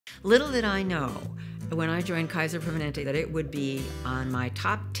Little did I know when I joined Kaiser Permanente that it would be on my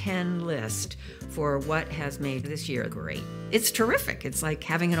top 10 list for what has made this year great. It's terrific. It's like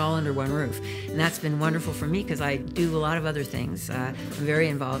having it all under one roof. And that's been wonderful for me because I do a lot of other things. I'm very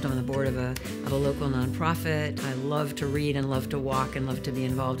involved. I'm on the board of a local nonprofit. I love to read and love to walk and love to be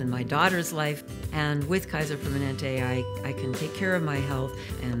involved in my daughter's life. And with Kaiser Permanente, I can take care of my health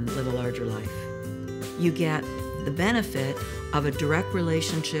and live a larger life. You get the benefit of a direct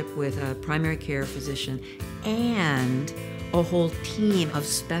relationship with a primary care physician and a whole team of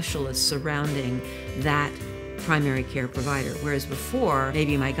specialists surrounding that primary care provider. Whereas before,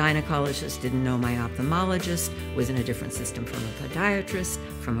 maybe my gynecologist didn't know my ophthalmologist, was in a different system from a podiatrist,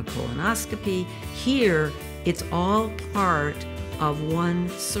 from a colonoscopy. Here, it's all part of one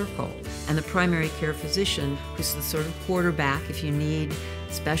circle. And the primary care physician, who's the sort of quarterback, if you need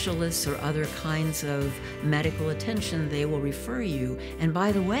specialists or other kinds of medical attention, they will refer you. And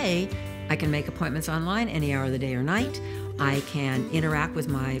by the way, I can make appointments online any hour of the day or night. I can interact with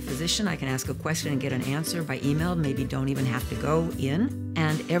my physician. I can ask a question and get an answer by email, maybe don't even have to go in.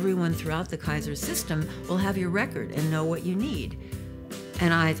 And everyone throughout the Kaiser system will have your record and know what you need.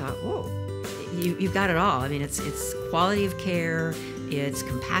 And I thought, whoa, you've got it all. I mean, it's quality of care, it's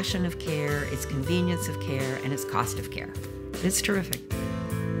compassion of care, it's convenience of care, and it's cost of care. It's terrific.